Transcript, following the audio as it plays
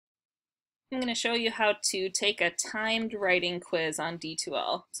I'm going to show you how to take a timed writing quiz on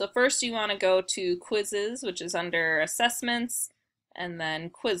D2L. So first you want to go to Quizzes, which is under Assessments, and then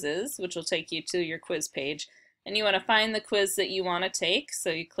Quizzes, which will take you to your quiz page. And you want to find the quiz that you want to take, so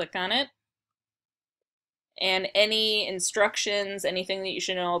you click on it. And any instructions, anything that you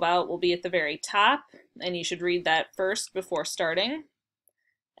should know about will be at the very top, and you should read that first before starting.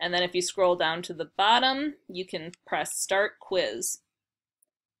 And then if you scroll down to the bottom, you can press Start Quiz.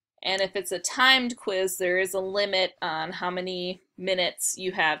 And if it's a timed quiz, there is a limit on how many minutes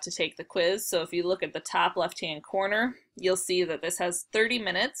you have to take the quiz. So if you look at the top left-hand corner, you'll see that this has 30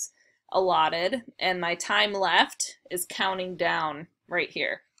 minutes allotted, and my time left is counting down right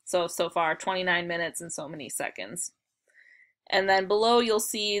here. So far 29 minutes and so many seconds. And then below you'll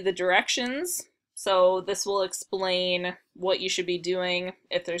see the directions. So this will explain what you should be doing,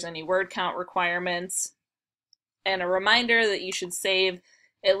 if there's any word count requirements, and a reminder that you should save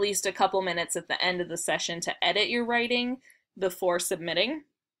at least a couple minutes at the end of the session to edit your writing before submitting.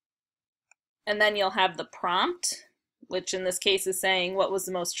 And then you'll have the prompt, which in this case is saying what was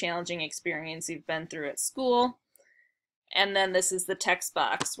the most challenging experience you've been through at school. And then this is the text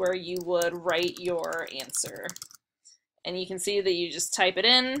box where you would write your answer. And you can see that you just type it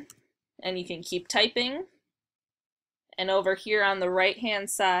in and you can keep typing. And over here on the right hand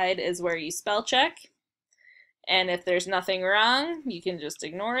side is where you spell check. And if there's nothing wrong, you can just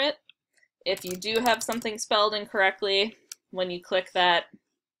ignore it. If you do have something spelled incorrectly, when you click that,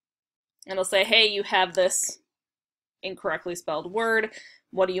 it'll say, hey, you have this incorrectly spelled word.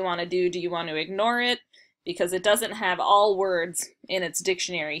 What do you want to do? Do you want to ignore it? Because it doesn't have all words in its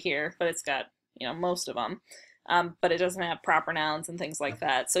dictionary here, but it's got, most of them. But it doesn't have proper nouns and things like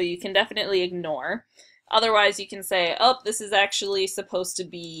that. So you can definitely ignore. Otherwise, you can say, oh, this is actually supposed to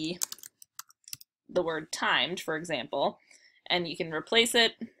be the word timed, for example, and you can replace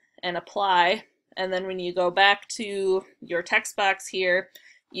it and apply, and then when you go back to your text box here,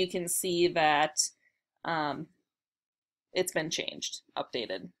 you can see that it's been changed,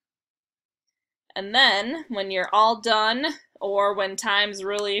 updated. And then when you're all done, or when time's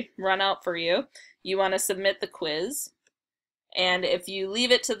really run out for you, you want to submit the quiz. And if you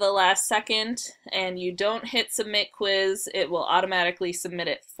leave it to the last second and you don't hit submit quiz, it will automatically submit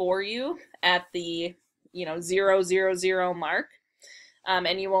it for you at the 000 mark,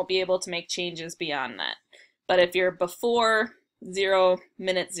 and you won't be able to make changes beyond that. But if you're before 0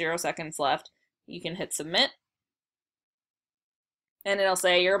 minutes 0 seconds left, you can hit submit, and it'll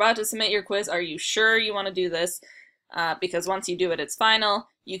say you're about to submit your quiz. Are you sure you want to do this? Because once you do it, it's final.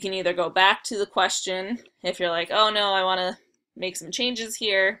 You can either go back to the question if you're like, oh no, I want to make some changes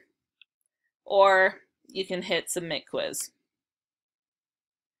here, or you can hit submit quiz.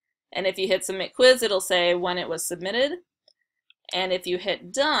 And if you hit submit quiz, it'll say when it was submitted. And if you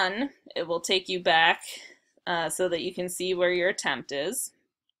hit done, it will take you back so that you can see where your attempt is,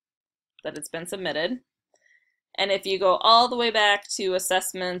 that it's been submitted. And if you go all the way back to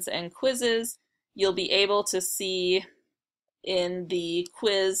assessments and quizzes, you'll be able to see in the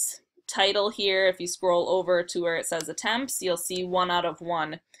quiz title here, if you scroll over to where it says attempts, you'll see 1 out of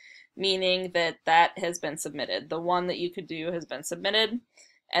 1, meaning that that has been submitted. The one that you could do has been submitted,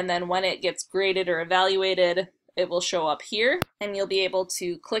 and then when it gets graded or evaluated, it will show up here, and you'll be able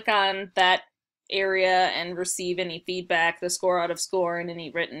to click on that area and receive any feedback, the score out of score, and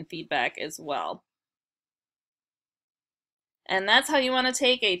any written feedback as well. And that's how you want to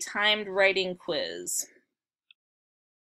take a timed writing quiz.